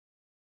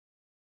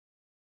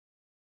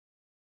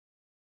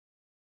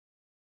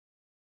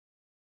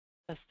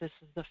This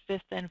is the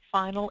fifth and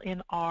final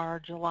in our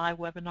July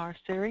webinar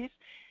series,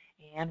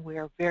 and we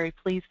are very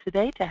pleased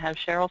today to have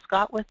Cheryl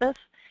Scott with us.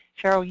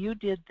 Cheryl, you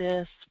did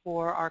this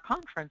for our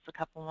conference a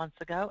couple months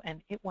ago,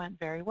 and it went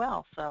very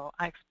well, so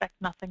I expect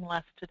nothing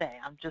less today.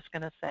 I'm just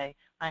going to say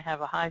I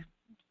have a high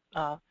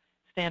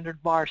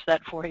standard bar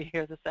set for you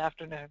here this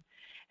afternoon.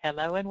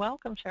 Hello and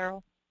welcome,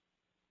 Cheryl.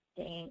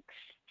 Thanks.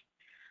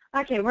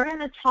 Okay, we're going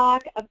to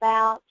talk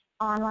about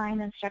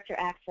online instructor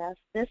access.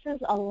 This is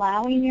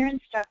allowing your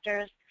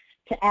instructors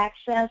to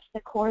access the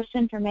course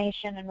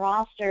information and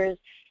rosters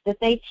that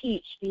they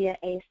teach via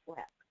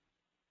ACEware.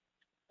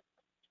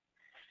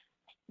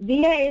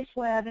 Via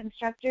ACEware,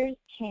 instructors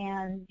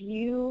can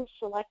view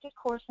selected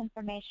course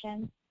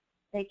information.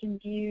 They can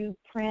view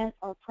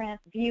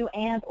view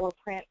and or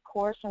print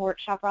course and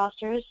workshop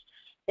rosters.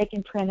 They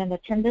can print an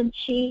attendance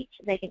sheet.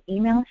 They can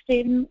email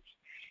students.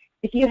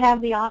 If you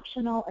have the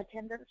optional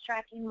attendance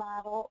tracking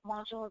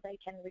module, they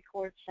can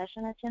record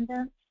session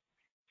attendance.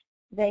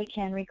 They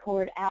can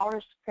record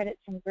hours,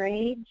 credits, and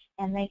grades,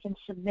 and they can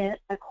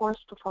submit a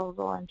course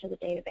proposal into the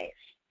database.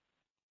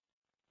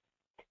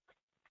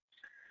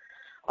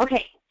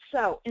 Okay,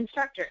 so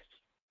instructors.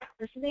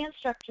 This is the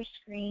instructor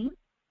screen.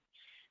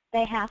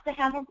 They have to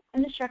have an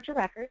instructor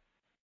record.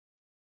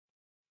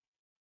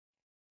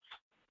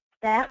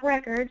 That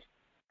record,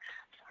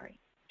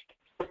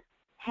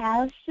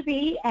 has to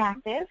be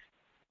active.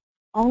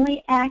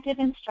 Only active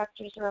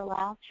instructors are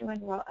allowed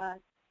to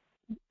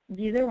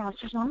view their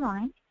rosters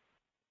online.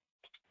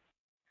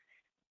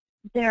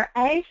 Their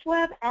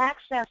ACEware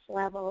access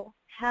level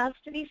has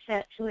to be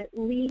set to at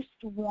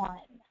least 1.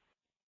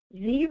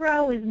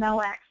 0 is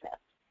no access.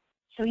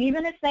 So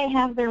even if they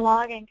have their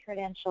login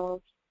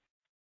credentials,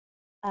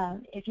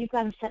 if you've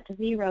got them set to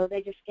 0,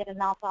 they just get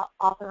an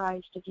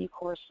authorized to view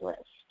course list.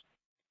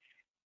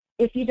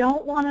 If you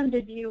don't want them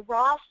to view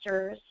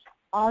rosters,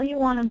 all you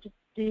want them to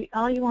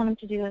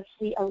do is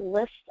see a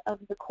list of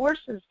the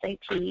courses they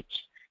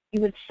teach.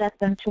 You would set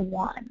them to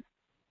 1.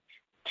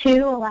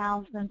 2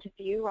 allows them to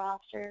view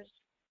rosters.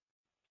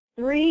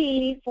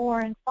 3, 4,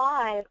 and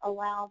 5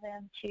 allow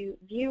them to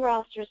view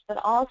rosters, but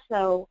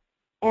also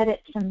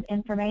edit some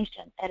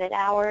information, edit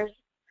hours,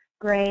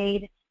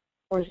 grade,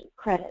 or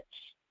credits.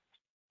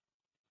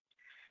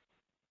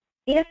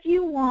 If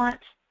you want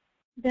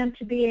them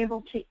to be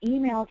able to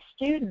email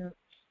students,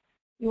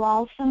 you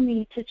also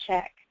need to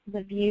check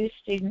the View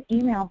Student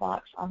Email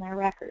box on their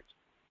records.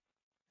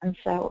 And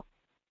so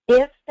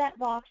if that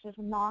box is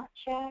not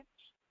checked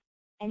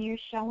and you're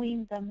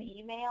showing them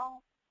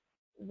email,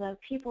 the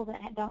people that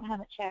don't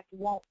have it checked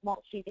won't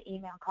see the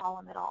email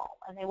column at all,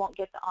 and they won't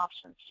get the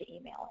options to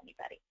email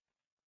anybody.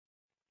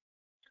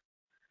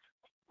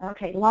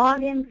 Okay,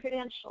 login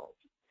credentials.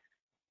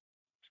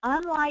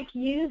 Unlike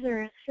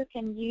users who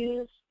can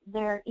use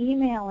their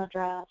email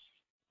address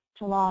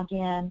to log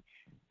in,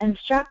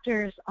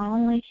 instructors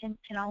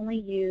can only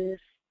use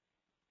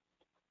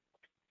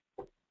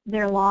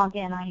their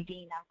login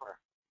ID number.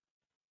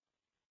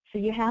 So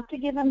you have to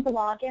give them the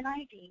login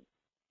ID,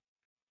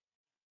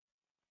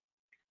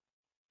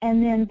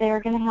 and then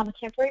they're going to have a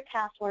temporary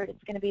password.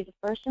 It's going to be the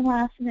first and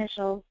last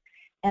initials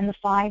and the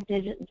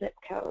 5-digit zip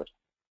code.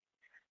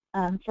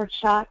 For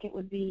Chuck, it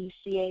would be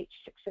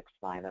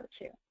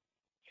CH66502.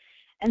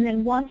 And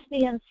then once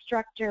the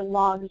instructor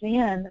logs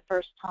in the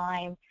first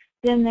time,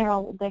 then they're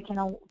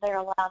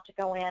allowed to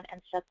go in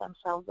and set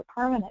themselves a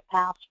permanent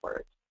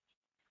password.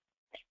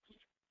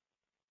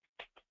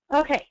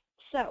 Okay,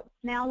 so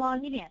now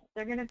logging in.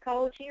 They're going to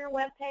go to your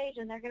web page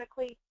and they're going to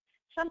click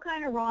some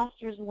kind of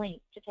rosters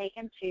link to take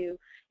them to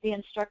the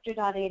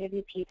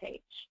instructor.awp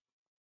page.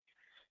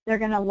 They're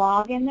going to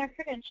log in their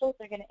credentials.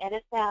 They're going to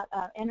edit that,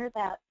 enter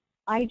that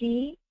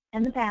ID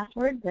and the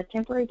password, the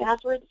temporary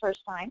password the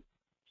first time.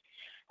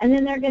 And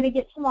then they're going to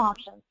get some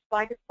options.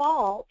 By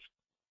default,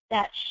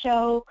 that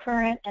show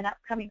current and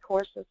upcoming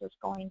courses is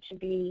going to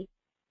be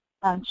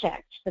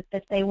checked. But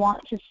if they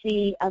want to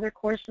see other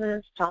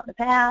courses taught in the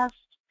past,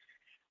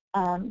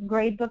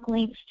 gradebook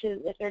links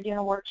to if they're doing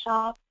a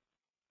workshop,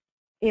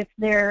 if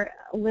they're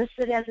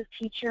listed as a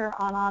teacher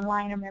on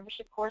online or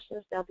membership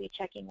courses, they'll be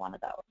checking one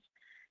of those.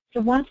 So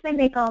once they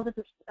make all the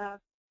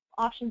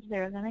options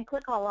there, then they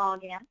click on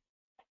Login,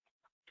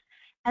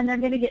 and they're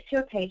going to get to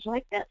a page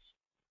like this.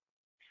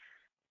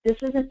 This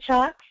is a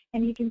Chuck,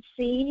 and you can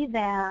see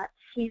that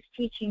he's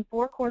teaching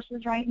 4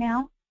 courses right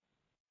now.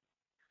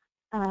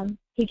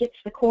 He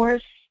gets the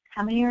course,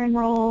 how many are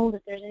enrolled,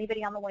 if there's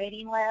anybody on the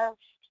waiting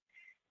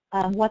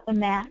list, what the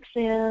max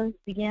is,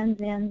 begins,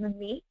 ends, and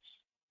meets.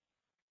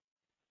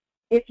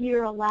 If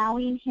you're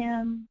allowing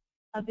him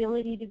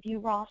ability to view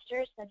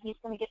rosters, then he's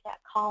going to get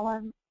that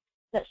column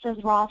that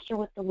says roster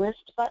with the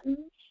list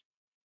buttons.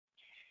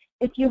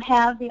 If you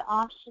have the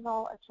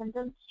optional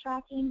attendance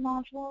tracking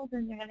module,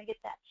 then you're going to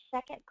get that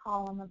second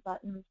column of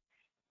buttons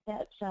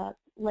that's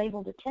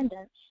labeled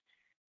attendance,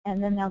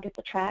 and then they'll get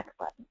the track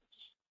buttons.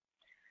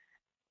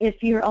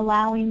 If you're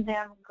allowing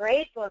them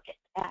gradebook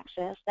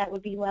access, that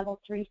would be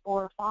level 3,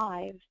 4, or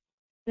 5,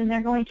 then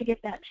they're going to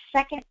get that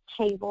second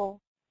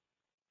table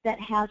that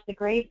has the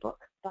gradebook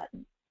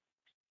button.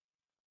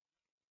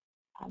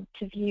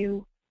 to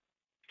view,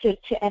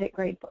 to edit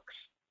gradebooks.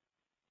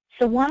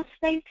 So once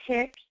they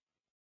pick,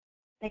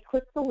 they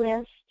click the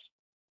list,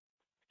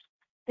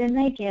 then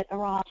they get a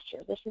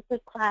roster. This is the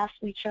class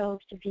we chose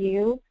to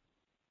view.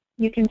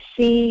 You can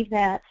see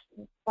that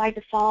by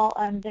default,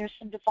 there's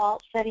some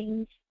default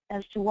settings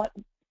as to what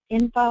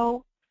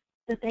info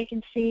that they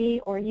can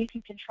see, or you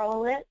can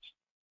control it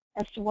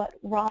as to what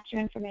roster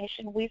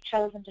information. We've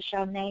chosen to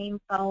show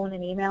name, phone,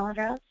 and email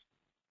address.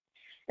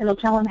 It'll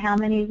tell him how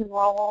many is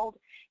enrolled.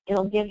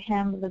 It'll give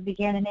him the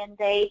begin and end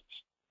date,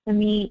 the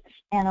meets,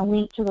 and a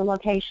link to the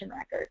location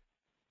record.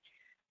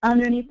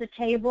 Underneath the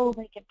table,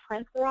 they can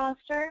print the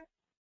roster.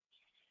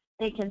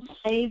 They can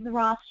save the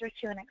roster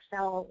to an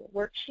Excel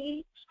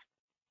worksheet,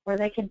 or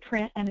they can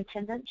print an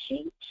attendance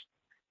sheet,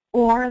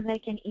 or they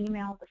can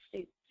email the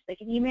students. They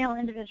can email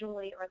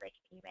individually, or they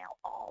can email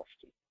all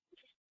students.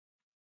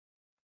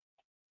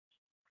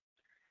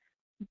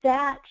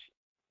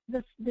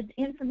 The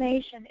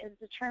information is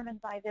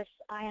determined by this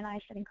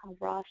INI setting called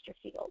roster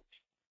fields.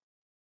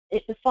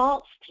 It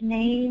defaults to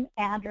name,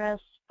 address,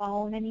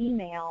 phone, and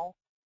email,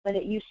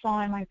 but you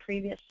saw in my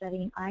previous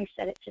setting, I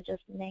set it to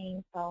just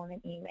name, phone,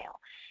 and email.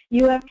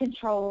 You have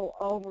control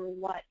over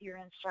what your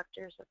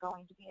instructors are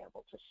going to be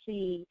able to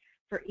see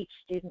for each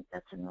student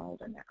that's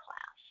enrolled in their class.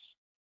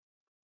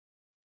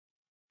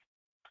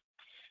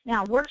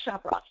 Now,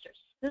 workshop rosters.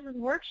 This is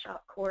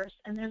workshop course,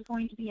 and there's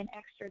going to be an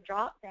extra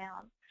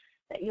drop-down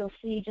that you'll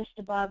see just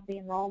above the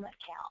enrollment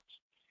count.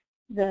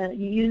 The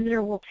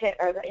user will pick,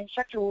 or the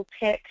instructor will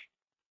pick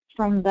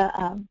from the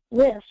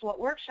list what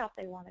workshop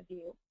they want to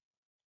view.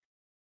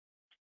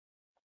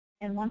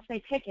 And once they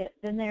pick it,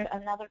 then there's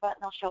another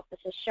button will show up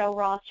that says Show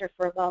Roster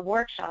for the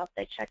workshop.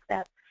 They check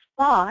that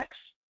box,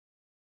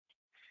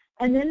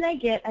 and then they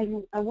get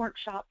a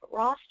workshop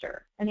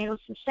roster. And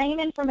it's the same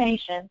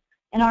information,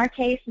 in our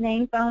case,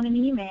 name, phone, and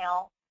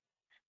email,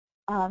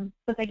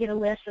 but they get a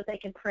list that they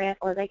can print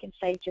or they can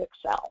save to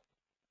Excel.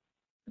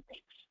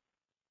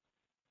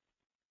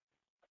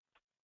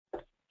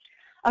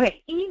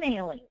 Okay,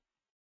 emailing.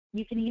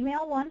 You can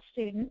email one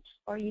student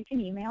or you can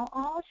email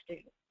all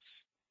students.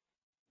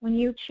 When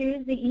you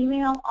choose the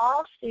email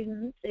all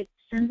students, it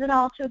sends it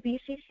all to a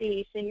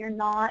BCC, so you're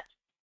not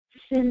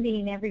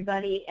sending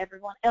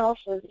everyone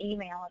else's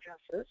email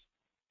addresses.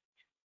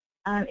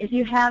 If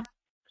you have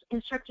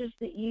instructors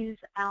that use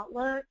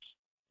Outlook,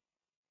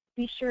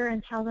 be sure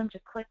and tell them to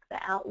click the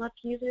Outlook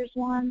users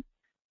one,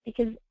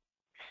 because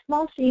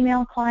most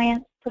email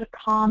clients put a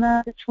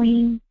comma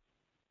between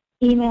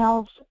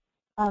emails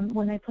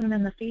when they put them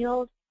in the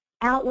field.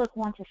 Outlook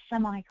wants a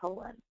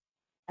semicolon,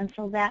 and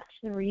so that's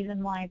the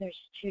reason why there's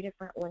two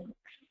different links.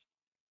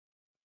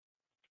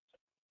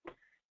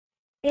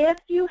 If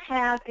you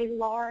have a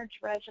large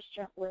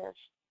registrant list,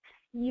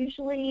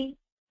 usually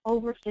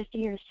over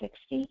 50 or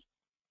 60,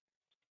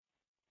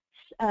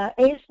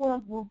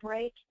 ACEware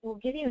will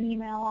give you an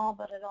email all,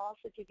 but it'll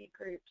also give you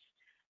groups.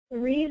 The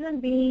reason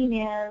being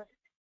is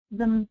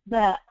the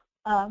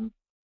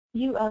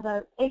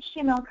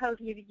HTML code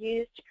you've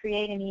used to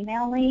create an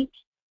email link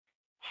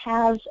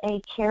has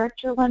a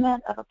character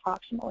limit of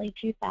approximately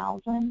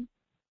 2,000.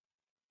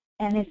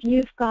 And if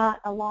you've got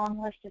a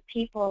long list of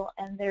people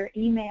and their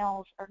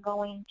emails are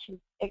going to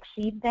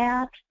exceed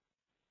that,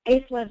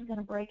 ACEware is going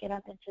to break it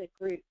up into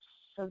groups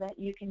so that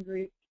you can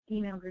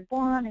email group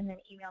 1 and then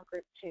email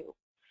group 2.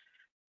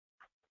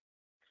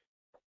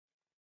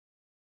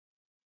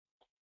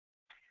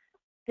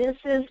 This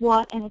is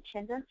what an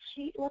attendance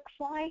sheet looks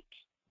like.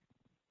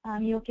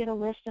 You'll get a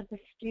list of the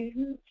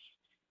students,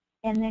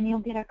 and then you'll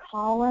get a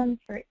column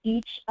for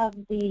each of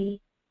the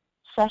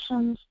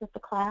sessions that the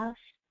class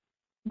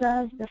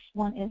does. This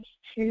one is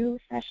 2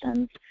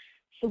 sessions,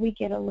 so we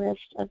get a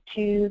list of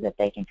 2 that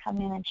they can come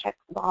in and check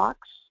the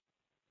box.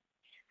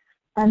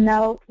 A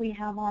note we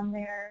have on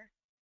there,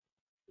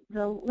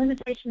 the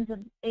limitations of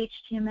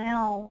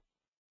HTML,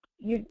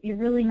 you're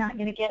really not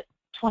going to get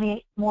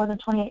more than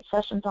 28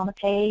 sessions on a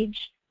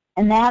page,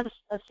 and that's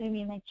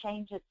assuming they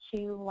change it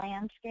to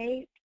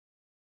landscape.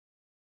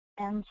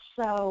 And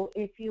so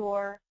if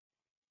you've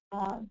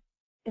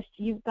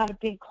got a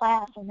big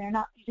class and they're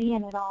not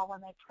seeing it all when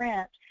they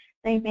print,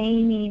 they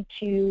may need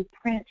to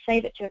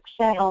save it to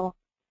Excel,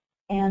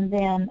 and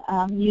then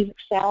use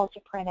Excel to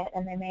print it,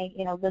 and they may,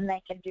 then they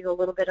can do a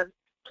little bit of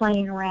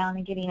playing around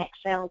and getting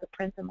Excel to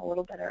print them a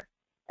little better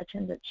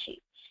attendance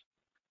sheets.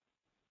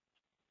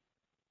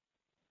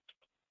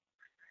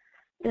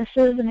 This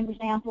is an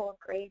example of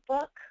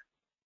gradebook.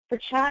 For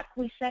Chuck,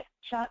 we set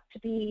Chuck to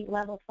be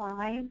level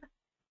 5.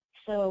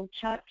 So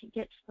Chuck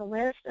gets the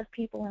list of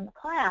people in the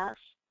class,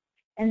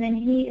 and then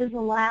he is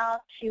allowed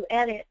to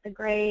edit the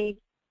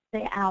grade,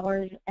 the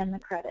hours, and the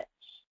credits.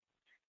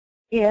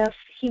 If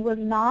he was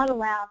not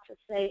allowed to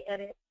say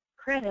edit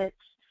credits,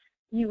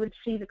 you would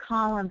see the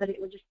column, but it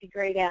would just be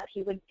grayed out.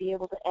 He wouldn't be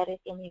able to edit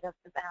any of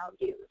the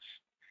values.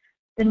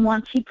 Then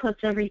once he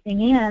puts everything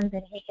in,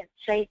 then he can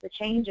save the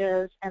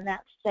changes, and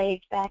that's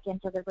saved back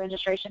into the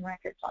registration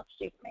records on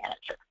Student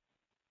Manager.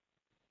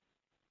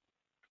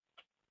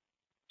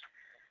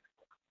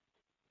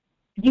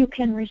 You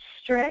can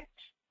restrict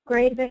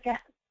gradebook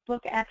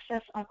book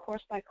access on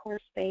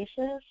course-by-course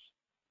basis.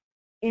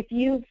 If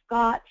you've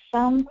got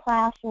some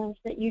classes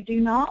that you do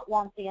not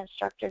want the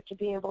instructor to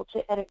be able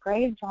to edit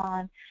grades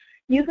on,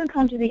 you can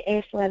come to the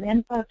ACEware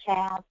Info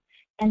tab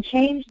and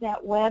change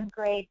that web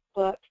grade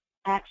book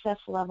access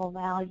level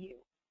value.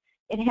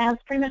 It has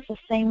pretty much the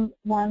same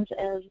ones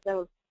as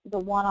the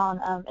one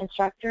on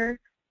Instructor.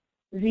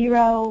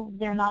 0,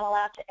 they're not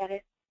allowed to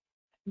edit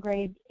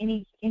grade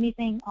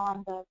anything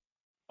on the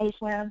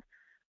ACEware.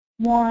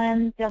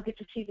 1, they'll get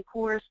to see the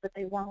course, but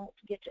they won't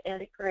get to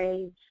edit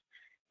grades.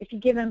 If you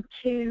give them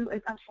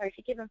if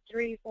you give them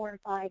 3, 4, and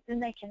 5, then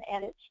they can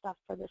edit stuff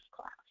for this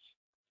class.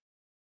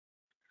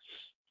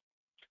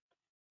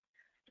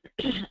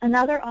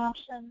 Another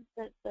option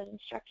that the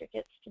instructor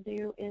gets to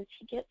do is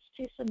he gets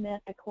to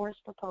submit a course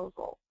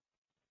proposal.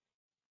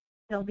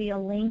 There'll be a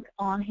link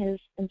on his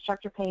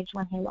instructor page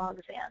when he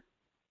logs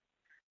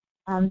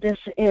in. This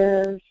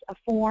is a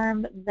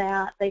form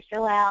that they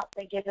fill out.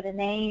 They give it a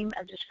name,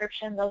 a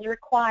description. Those are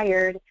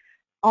required.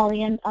 All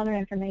the other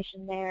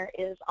information there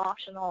is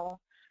optional.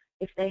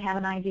 If they have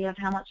an idea of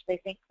how much they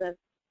think the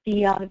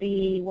fee ought to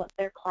be, what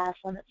their class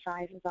limit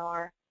sizes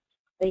are,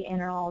 they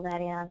enter all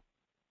that in.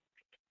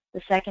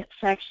 The second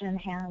section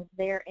has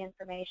their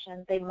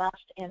information. They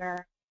must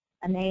enter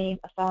a name,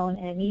 a phone,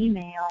 and an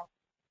email.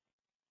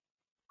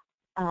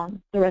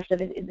 The rest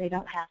of it they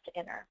don't have to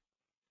enter.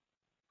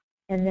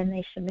 And then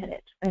they submit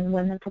it. And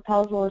when the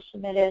proposal is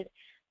submitted,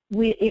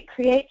 it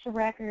creates a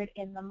record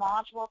in the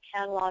module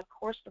catalog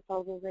course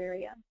proposals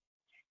area.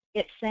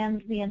 It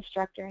sends the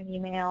instructor an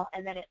email,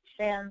 and then it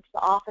sends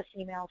the office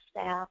email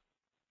staff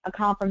a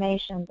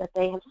confirmation that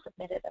they have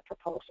submitted a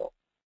proposal.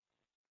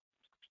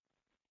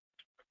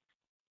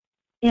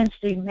 In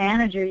Student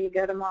Manager, you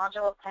go to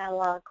Module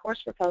Catalog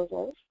Course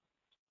Proposals,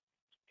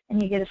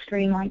 and you get a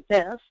screen like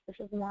this. This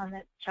is the one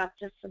that Chuck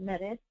just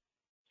submitted.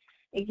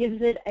 It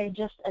gives it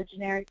just a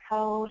generic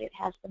code. It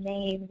has the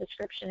name,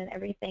 description, and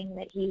everything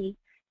that he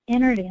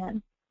entered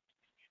in.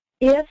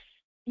 If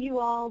you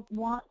all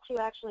want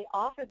to actually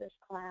offer this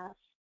class,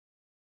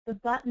 the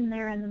button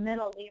there in the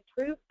middle, the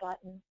Approve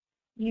button,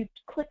 you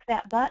click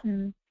that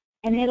button,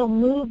 and it'll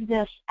move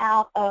this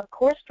out of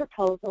course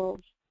proposals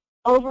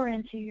over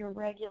into your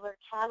regular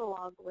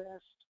catalog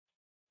list.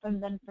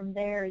 And then from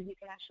there, you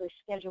can actually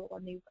schedule a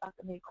new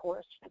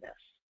course for this.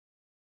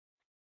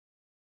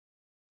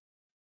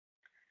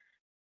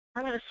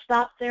 I'm going to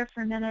stop there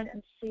for a minute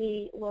and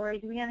see, Lori,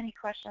 do we have any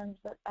questions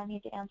that I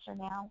need to answer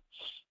now?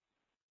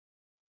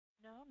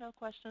 No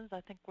questions.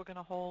 I think we're going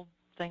to hold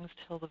things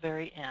till the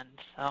very end.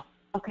 So.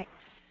 Okay.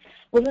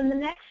 Well, then the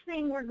next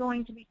thing we're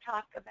going to be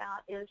talking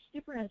about is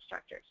super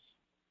instructors.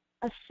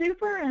 A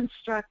super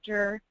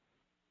instructor,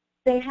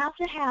 they have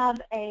to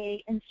have an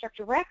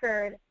instructor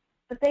record,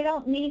 but they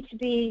don't need to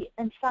be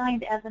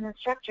assigned as an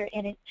instructor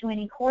to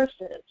any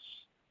courses.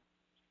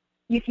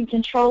 You can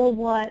control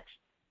what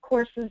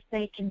courses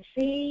they can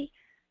see.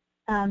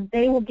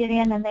 They will get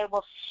in and they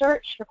will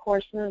search for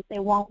courses. They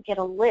won't get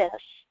a list.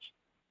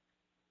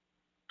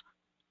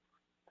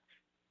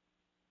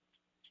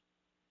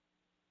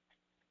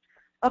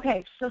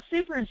 Okay, so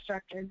super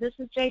instructor. This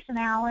is Jason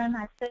Allen.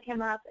 I set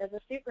him up as a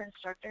super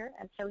instructor,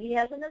 and so he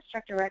has an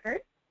instructor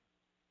record.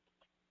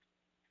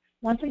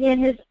 Once again,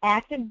 his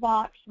active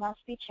box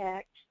must be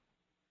checked.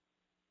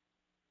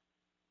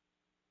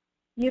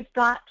 You've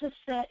got to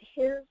set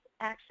his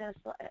access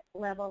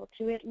level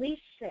to at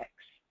least 6.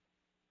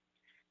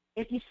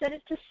 If you set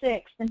it to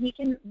 6, then he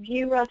can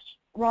view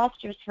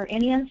rosters for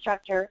any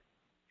instructor.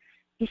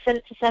 If you set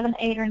it to 7,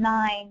 8, or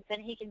 9, then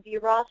he can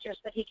view rosters,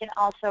 but he can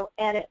also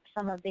edit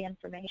some of the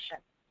information.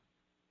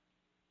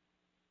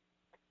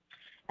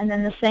 And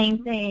then the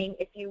same thing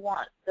if you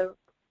want the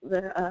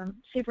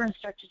super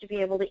instructor to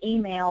be able to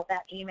email,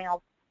 that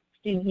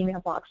student email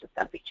box has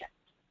got to be checked.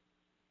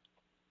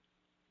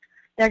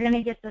 They're going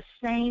to get the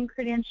same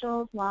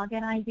credentials,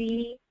 login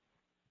ID.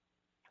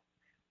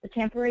 The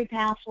temporary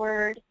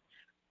password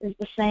is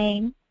the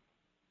same.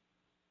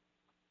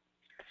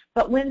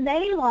 But when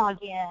they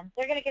log in,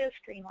 they're going to get a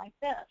screen like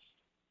this.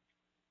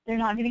 They're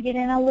not going to get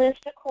in a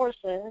list of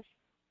courses,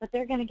 but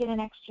they're going to get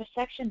an extra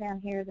section down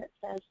here that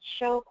says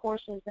show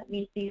courses that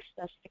meet these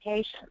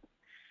specifications.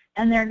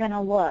 And they're going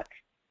to look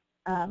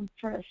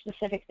for a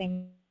specific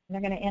thing.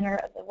 They're going to enter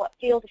what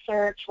field to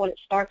search, what it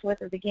starts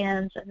with or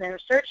begins, and their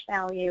search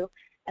value,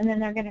 and then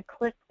they're going to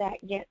click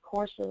that Get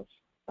Courses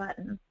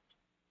button.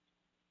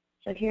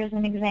 So here's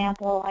an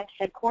example. I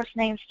said course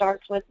name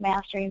starts with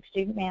Mastering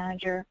Student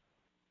Manager.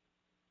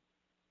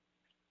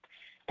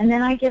 And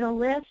then I get a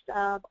list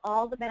of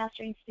all the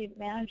Mastering Student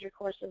Manager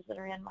courses that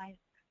are in my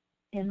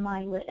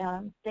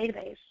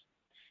database.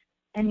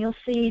 And you'll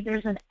see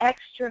there's an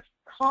extra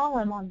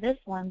column on this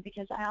one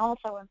because I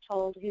also am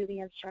told who the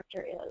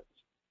instructor is.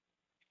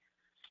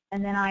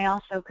 And then I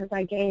also, because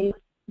I gave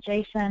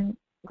Jason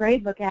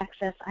gradebook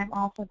access, I'm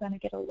also going to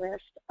get a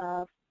list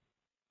of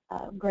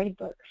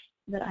gradebooks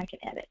that I can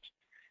edit.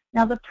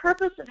 Now, the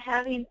purpose of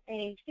having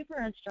a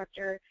super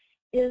instructor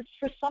is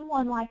for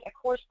someone like a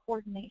course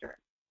coordinator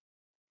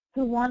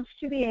who wants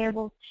to be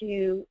able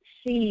to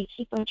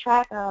keep a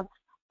track of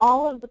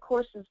all of the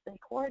courses they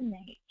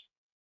coordinate.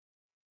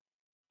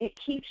 It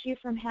keeps you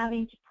from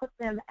having to put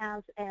them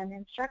as an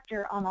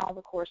instructor on all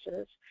the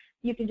courses.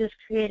 You can just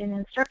create an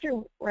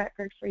instructor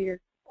record for your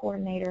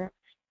coordinator,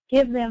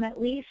 give them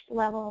at least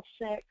level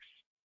 6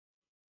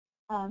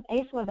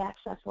 ACEware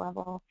Access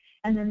level,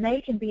 and then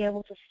they can be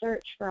able to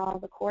search for all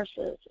the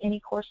courses, any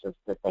courses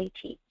that they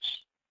teach,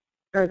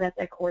 or that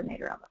they're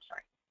coordinator of, I'm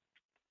sorry.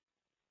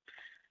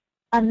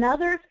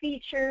 Another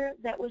feature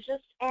that was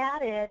just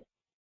added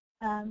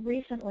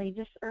recently,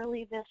 just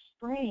early this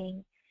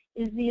spring,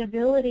 is the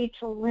ability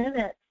to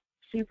limit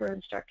super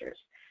instructors.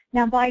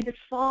 Now, by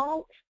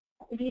default,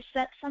 if you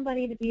set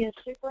somebody to be a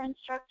super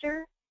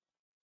instructor,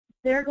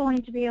 they're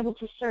going to be able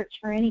to search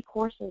for any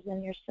courses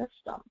in your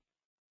system.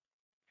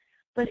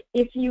 But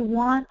if you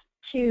want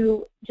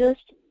to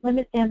just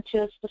limit them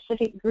to a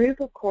specific group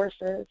of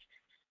courses,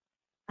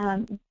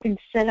 you can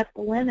set up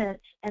the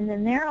limits, and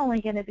then they're only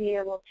going to be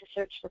able to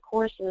search for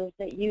courses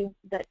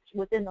that's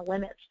within the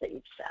limits that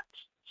you've set.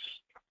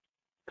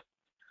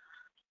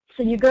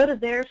 So you go to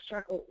their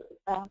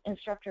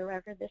instructor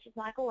record. This is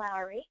Michael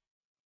Lowry.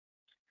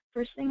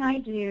 First thing I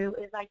do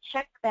is I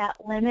check that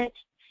limit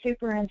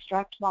super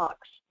instruct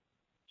box.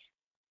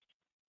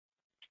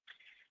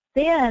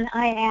 Then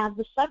I add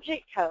the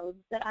subject codes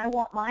that I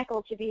want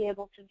Michael to be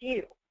able to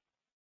view.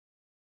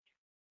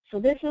 So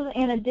this is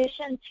in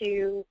addition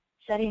to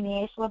setting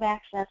the ACEware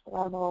Access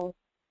level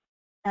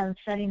and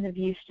setting the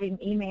view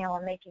student email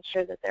and making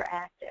sure that they're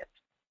active.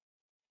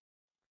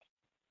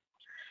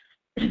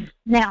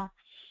 Now,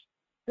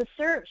 the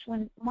search,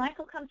 when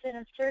Michael comes in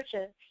and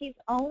searches, he's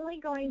only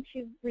going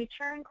to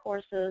return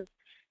courses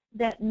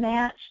that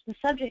match the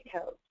subject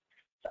code.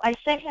 So I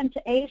set him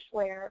to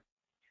ACEware,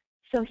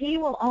 so he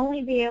will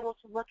only be able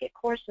to look at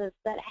courses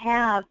that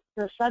have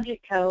the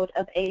subject code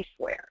of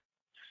ACEware.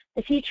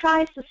 If he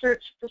tries to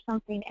search for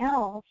something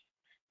else,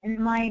 and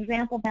in my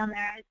example down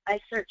there, I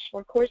searched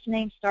for course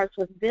name starts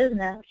with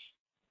business,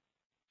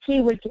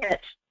 he would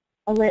get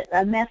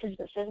a message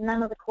that says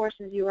none of the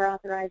courses you are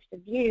authorized to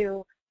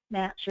view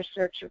match your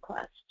search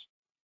request.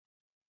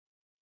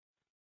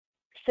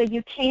 So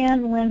you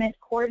can limit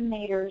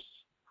coordinators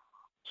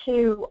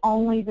to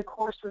only the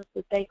courses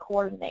that they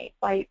coordinate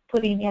by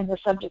putting in the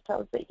subject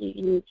codes that you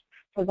use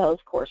for those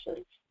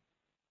courses.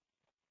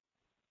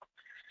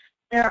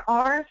 There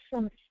are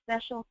some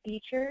special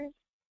features.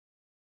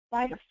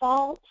 By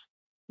default,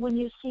 when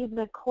you see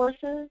the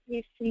courses,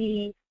 you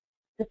see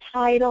the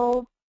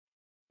title,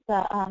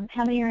 the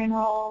how many are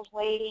enrolled,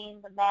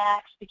 waiting, the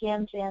max,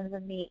 begins, ends,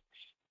 and meets.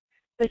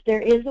 But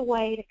there is a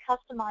way to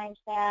customize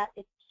that.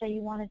 If, say,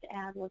 you wanted to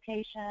add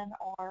location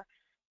or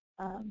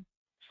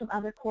some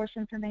other course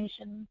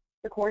information,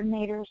 the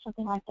coordinator,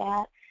 something like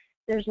that,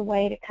 there's a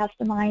way to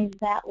customize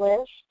that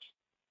list.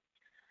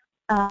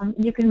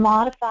 You can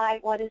modify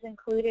what is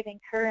included in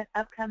current,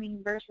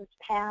 upcoming versus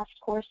past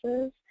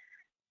courses.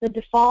 The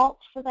default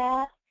for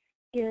that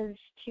is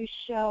to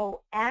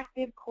show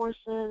active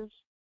courses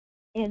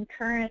in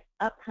current,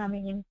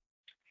 upcoming,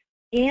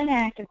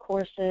 inactive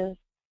courses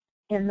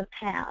in the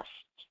past.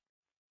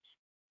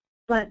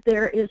 But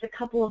there is a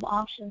couple of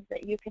options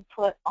that you can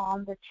put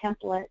on the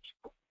template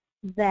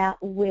that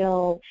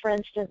will, for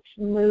instance,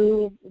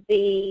 move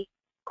the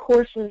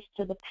courses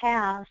to the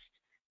past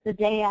the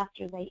day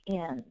after they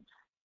end.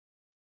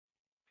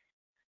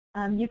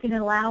 You can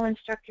allow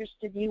instructors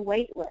to view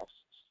wait lists.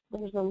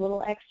 There's a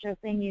little extra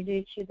thing you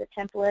do to the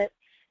template,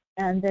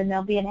 and then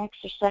there'll be an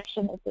extra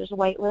section if there's a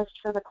wait list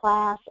for the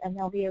class, and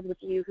they'll be able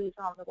to view who's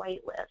on the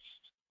wait list.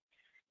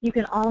 You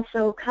can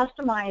also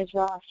customize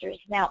rosters.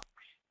 Now,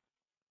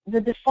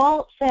 the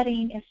default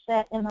setting is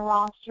set in the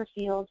roster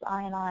fields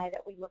I&I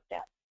that we looked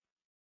at.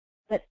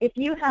 But if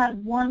you have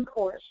one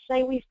course,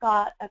 say we've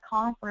got a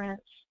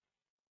conference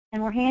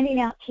and we're handing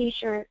out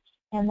T-shirts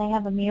and they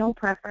have a meal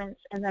preference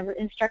and the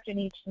instructor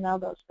needs to know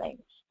those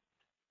things,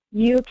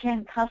 you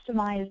can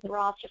customize the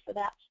roster for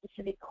that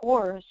specific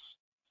course,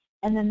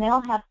 and then they'll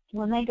have,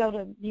 when they go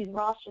to view the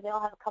roster, they'll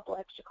have a couple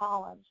extra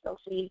columns. They'll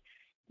see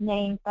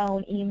name,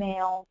 phone,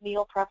 email,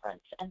 meal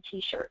preference, and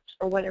T-shirts,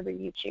 or whatever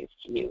you choose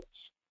to use.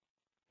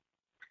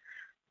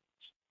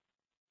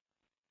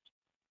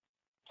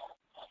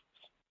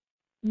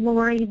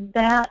 Lori,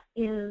 that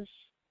is,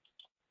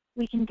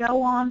 we can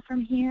go on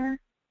from here.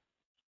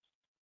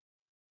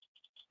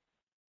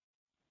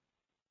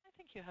 I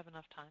think you have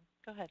enough time.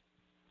 Go ahead.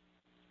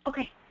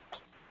 Okay.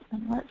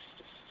 And let's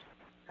just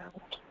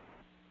go.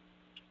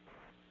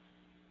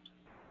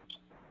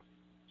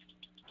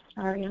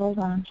 Sorry, hold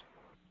on.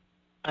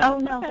 Oh,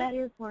 no, okay. that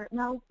is where,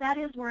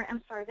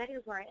 I'm sorry, that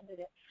is where I ended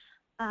it.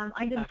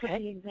 I didn't put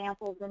the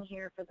examples in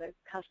here for the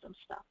custom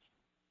stuff.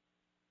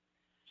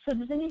 So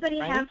does anybody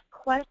have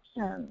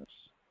questions?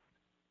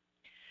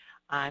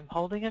 I'm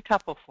holding a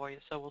couple for you,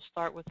 so we'll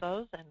start with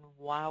those. And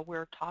while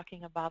we're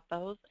talking about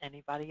those,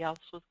 anybody else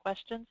with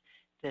questions,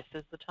 this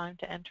is the time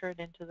to enter it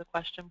into the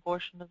question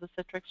portion of the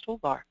Citrix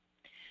toolbar.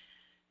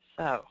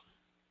 So,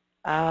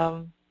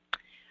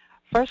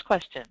 first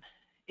question.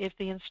 If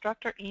the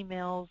instructor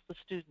emails the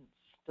students,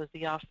 does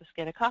the office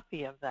get a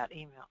copy of that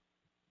email?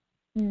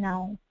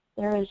 No,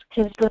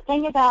 because the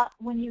thing about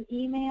when you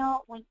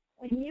email, when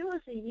you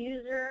as a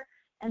user,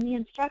 and the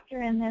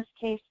instructor in this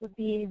case would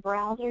be a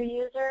browser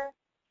user,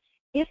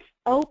 it's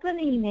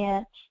opening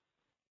it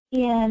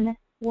in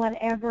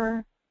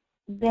whatever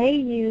they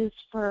use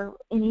for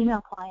an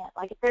email client.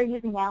 Like if they're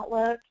using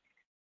Outlook,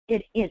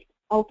 it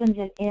opens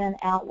it in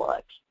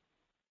Outlook.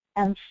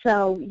 And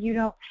so you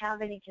don't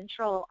have any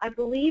control. I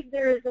believe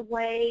there is a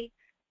way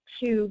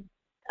to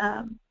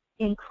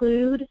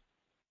include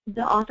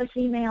the Office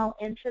email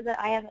into the,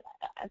 I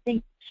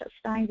think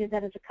Stein did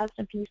that as a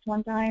custom piece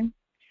one time,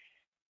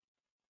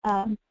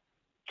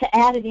 to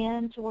add it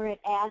in to where it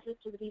adds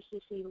it to the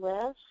BCC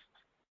list.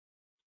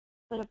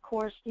 But of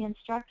course, the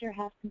instructor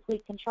has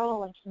complete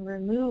control and can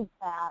remove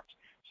that.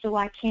 So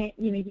I can't,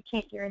 you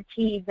can't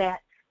guarantee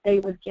that they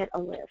would get a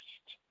list.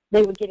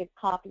 They would get a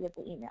copy of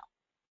the email.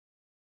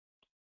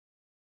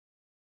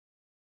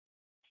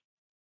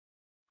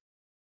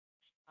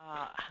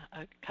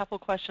 A couple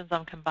questions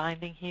I'm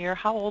combining here.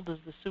 How old is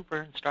the super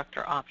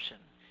instructor option?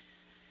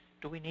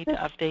 Do we need to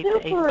update to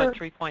ACEware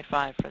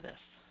 3.5 for this?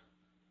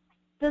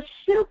 The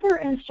super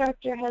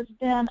instructor has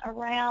been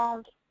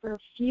around for a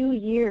few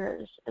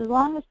years. As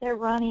long as they're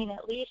running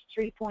at least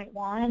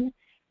 3.1,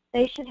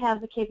 they should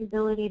have the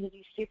capability to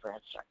do super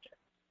instructor.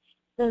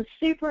 The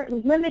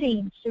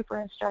limiting super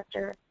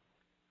instructor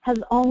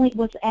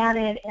was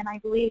added in, I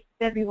believe,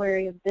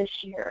 February of this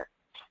year.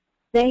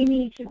 They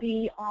need to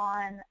be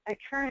on a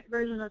current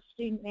version of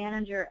Student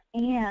Manager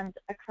and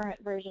a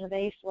current version of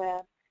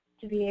ACEware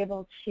to be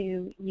able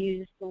to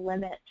use the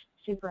limit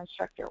super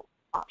instructor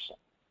option.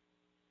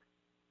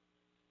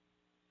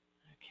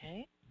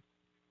 Okay.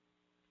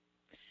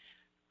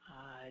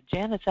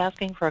 Janet's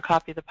asking for a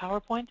copy of the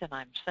PowerPoint, and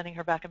I'm sending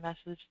her back a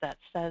message that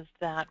says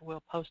that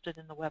we'll post it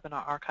in the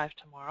webinar archive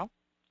tomorrow.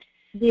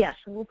 Yes,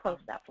 we'll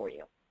post that for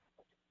you.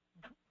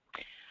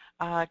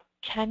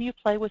 Can you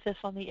play with this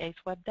on the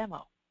ACEware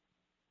demo?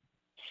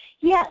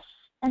 Yes,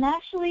 and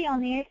actually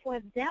on the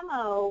ACEware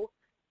demo,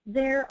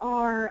 there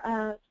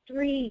are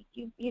three.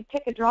 You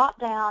pick a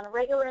drop-down: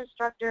 regular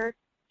instructor,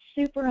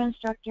 super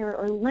instructor,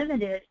 or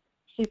limited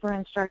super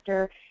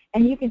instructor,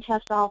 and you can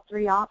test all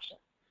three options.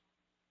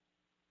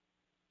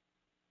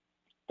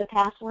 The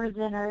password's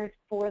entered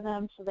for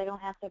them, so they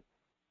don't have to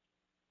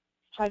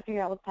try to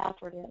figure out what the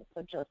password is.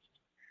 So just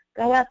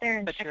go out there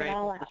and check it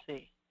all out. But you're able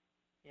to see.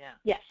 Yeah.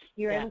 Yes,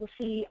 you're able to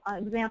see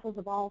examples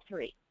of all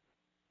three.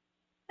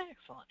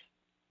 Excellent.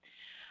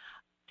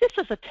 This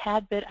is a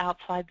tad bit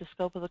outside the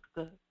scope of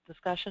the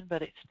discussion,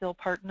 but it's still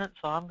pertinent,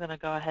 so I'm going to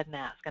go ahead and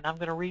ask. And I'm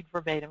going to read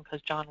verbatim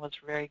because John was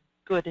very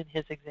good in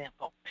his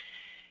example.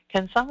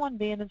 Can someone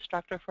be an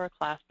instructor for a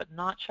class but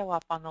not show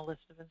up on the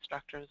list of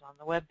instructors on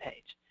the web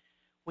page?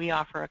 We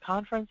offer a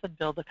conference and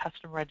build a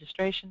custom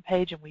registration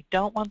page, and we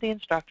don't want the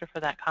instructor for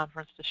that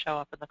conference to show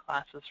up in the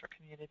classes for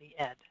community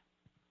ed.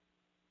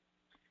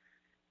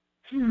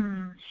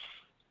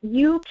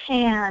 You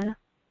can,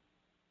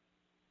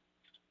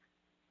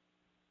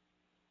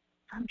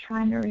 I'm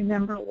trying to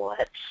remember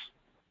what.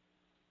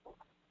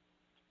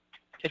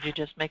 Could you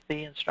just make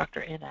the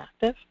instructor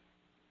inactive?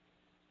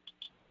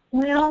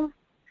 Well,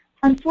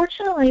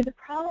 unfortunately, the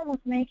problem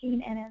with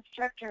making an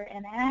instructor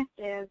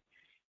inactive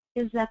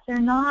is that they're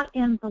not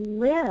in the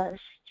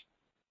list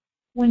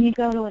when you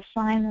go to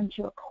assign them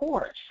to a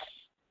course.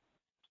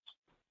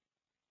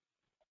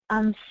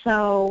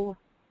 So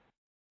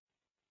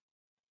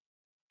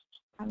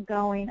I'm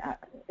going, I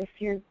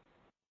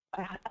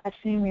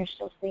assume you're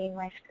still seeing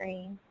my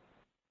screen.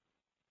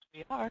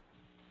 We are.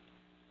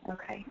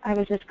 Okay, I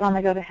was just going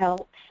to go to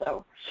help,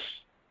 so.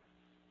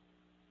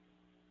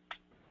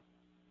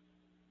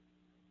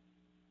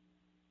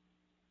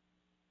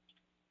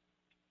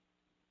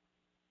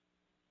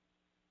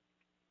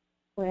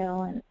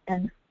 Well,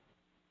 and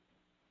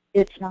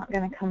it's not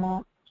going to come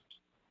up.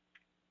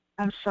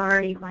 I'm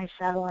sorry, my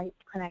satellite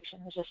connection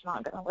is just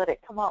not going to let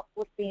it come up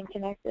with being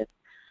connected.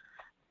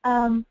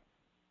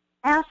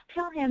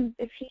 Tell him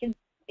if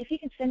he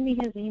can send me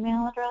his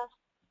email address.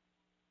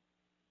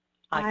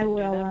 I will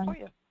do that for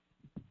you.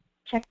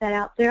 Check that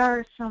out. There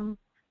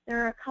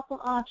are a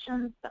couple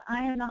options, but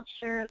I am not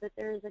sure that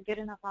there is a good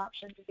enough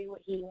option to do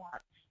what he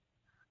wants.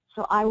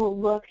 So I will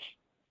look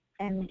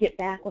and get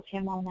back with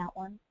him on that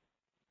one.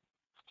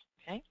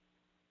 Okay.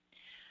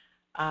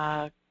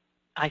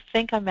 I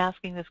think I'm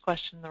asking this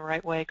question the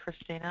right way,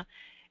 Christina.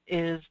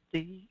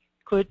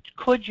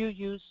 Could you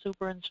use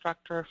super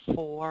instructor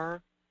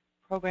for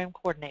program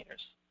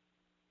coordinators?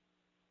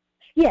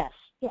 Yes,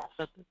 yes.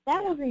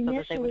 That was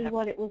initially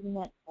what it was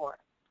meant for.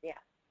 Yeah.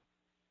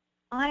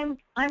 I'm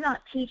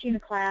not teaching a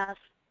class,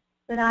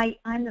 but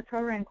I'm the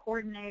program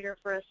coordinator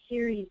for a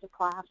series of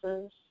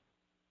classes.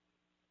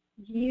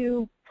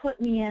 You put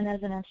me in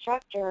as an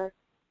instructor,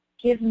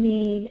 give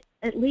me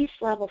at least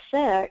level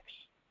 6,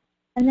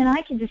 and then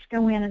I can just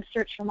go in and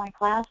search for my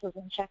classes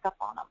and check up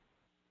on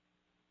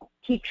them.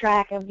 Keep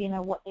track of,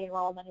 what the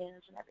enrollment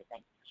is and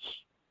everything.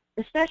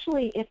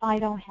 Especially if I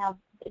don't have,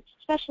 it's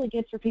especially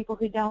good for people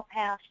who don't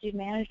have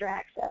student manager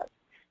access.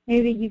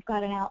 Maybe you've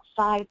got an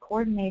outside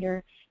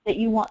coordinator that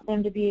you want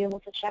them to be able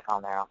to check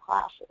on their own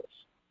classes.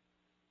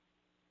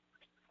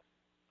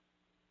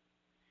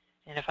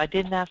 And if I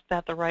didn't ask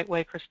that the right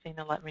way,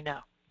 Christina, let me know.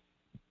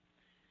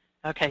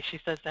 Okay, she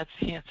says that's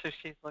the answer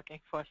she's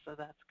looking for, so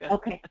that's good.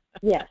 Okay,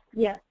 yes,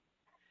 yes.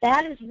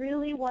 That is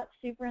really what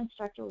Super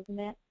Instructor was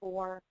meant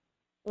for.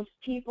 Those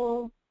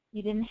people,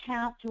 you didn't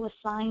have to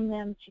assign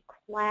them to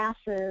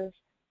classes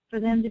for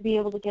them to be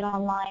able to get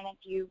online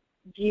and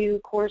view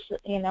course,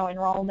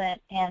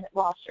 enrollment and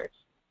rosters.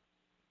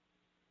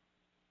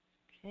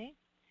 Okay,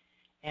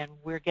 and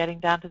we're getting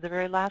down to the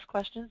very last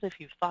questions. If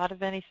you've thought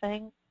of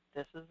anything,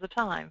 this is the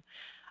time.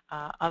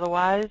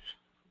 Otherwise,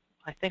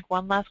 I think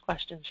one last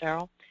question,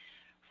 Cheryl.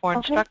 For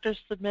instructors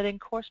submitting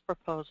course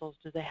proposals,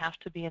 do they have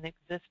to be an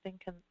existing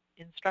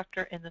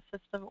instructor in the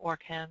system, or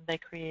can they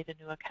create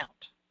a new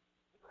account?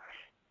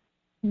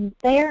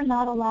 They are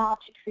not allowed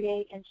to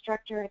create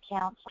instructor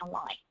accounts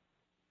online.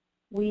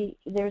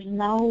 There's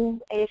no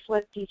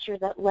ACEware feature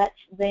that lets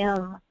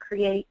them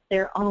create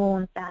their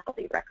own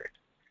faculty record.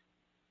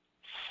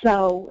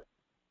 So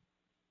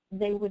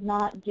they would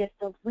not get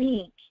the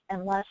link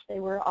unless they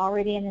were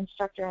already an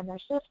instructor in their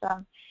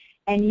system,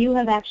 and you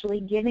have actually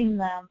given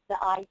them the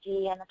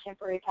ID and the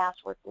temporary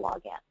password to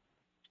log in.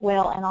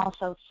 Well, and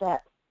also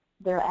set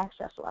their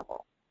access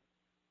level.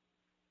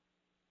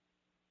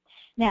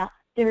 Now,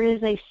 there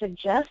is a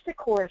suggest a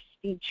course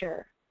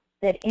feature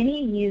that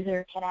any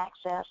user can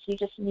access. You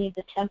just need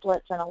the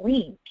templates and a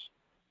link,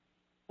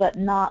 but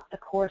not the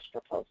course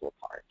proposal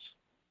part.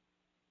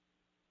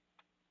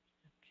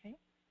 Okay.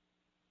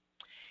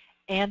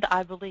 And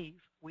I believe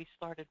we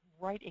started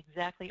right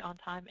exactly on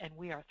time, and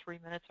we are 3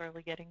 minutes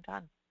early getting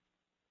done.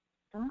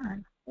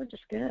 Darn, we're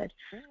just good.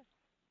 Good.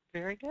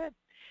 Very good.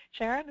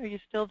 Sharon, are you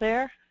still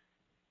there?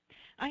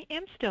 I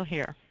am still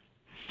here.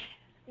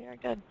 Very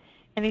good.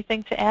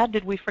 Anything to add?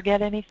 Did we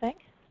forget anything?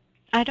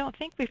 I don't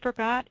think we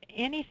forgot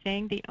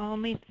anything. The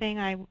only thing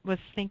I was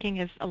thinking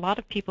is a lot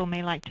of people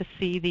may like to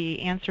see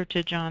the answer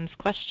to John's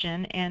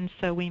question, and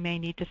so we may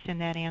need to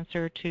send that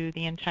answer to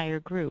the entire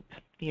group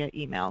via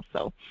email,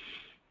 so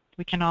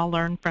we can all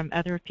learn from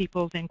other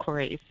people's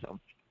inquiries. So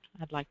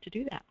I'd like to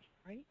do that.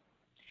 Great.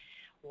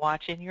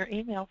 Watch in your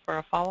email for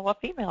a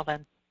follow-up email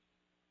then.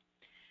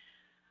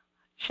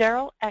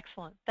 Cheryl,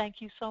 excellent. Thank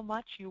you so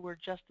much. You were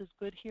just as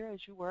good here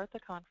as you were at the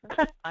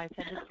conference. I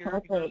attended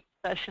your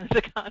session at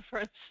the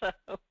conference, so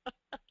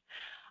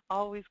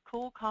always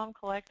cool, calm,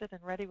 collected,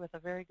 and ready with a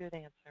very good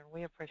answer, and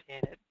we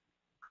appreciate it.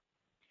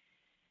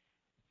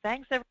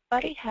 Thanks,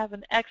 everybody. Have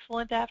an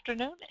excellent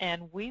afternoon,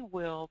 and we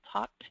will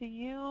talk to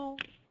you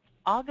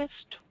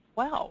August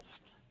 12th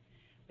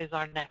is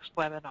our next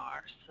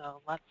webinar.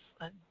 So let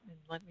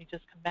me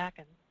just come back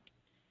and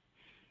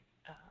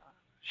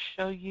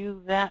show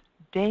you that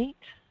date.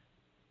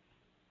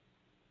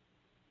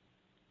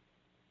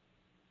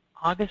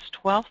 August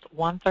 12th,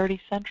 1:30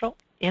 Central,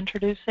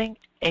 introducing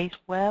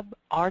ACEware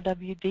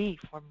RWD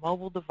for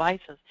mobile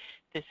devices.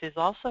 This is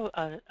also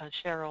a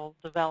Cheryl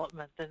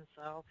development, and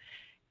so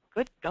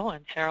good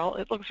going, Cheryl.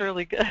 It looks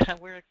really good.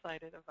 We're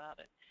excited about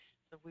it.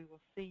 So we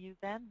will see you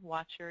then.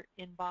 Watch your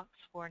inbox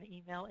for an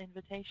email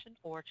invitation,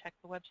 or check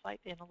the website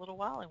in a little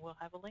while, and we'll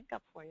have a link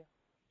up for you.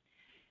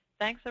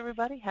 Thanks,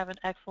 everybody. Have an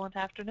excellent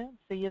afternoon.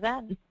 See you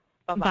then.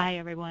 Bye-bye. Bye,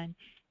 everyone.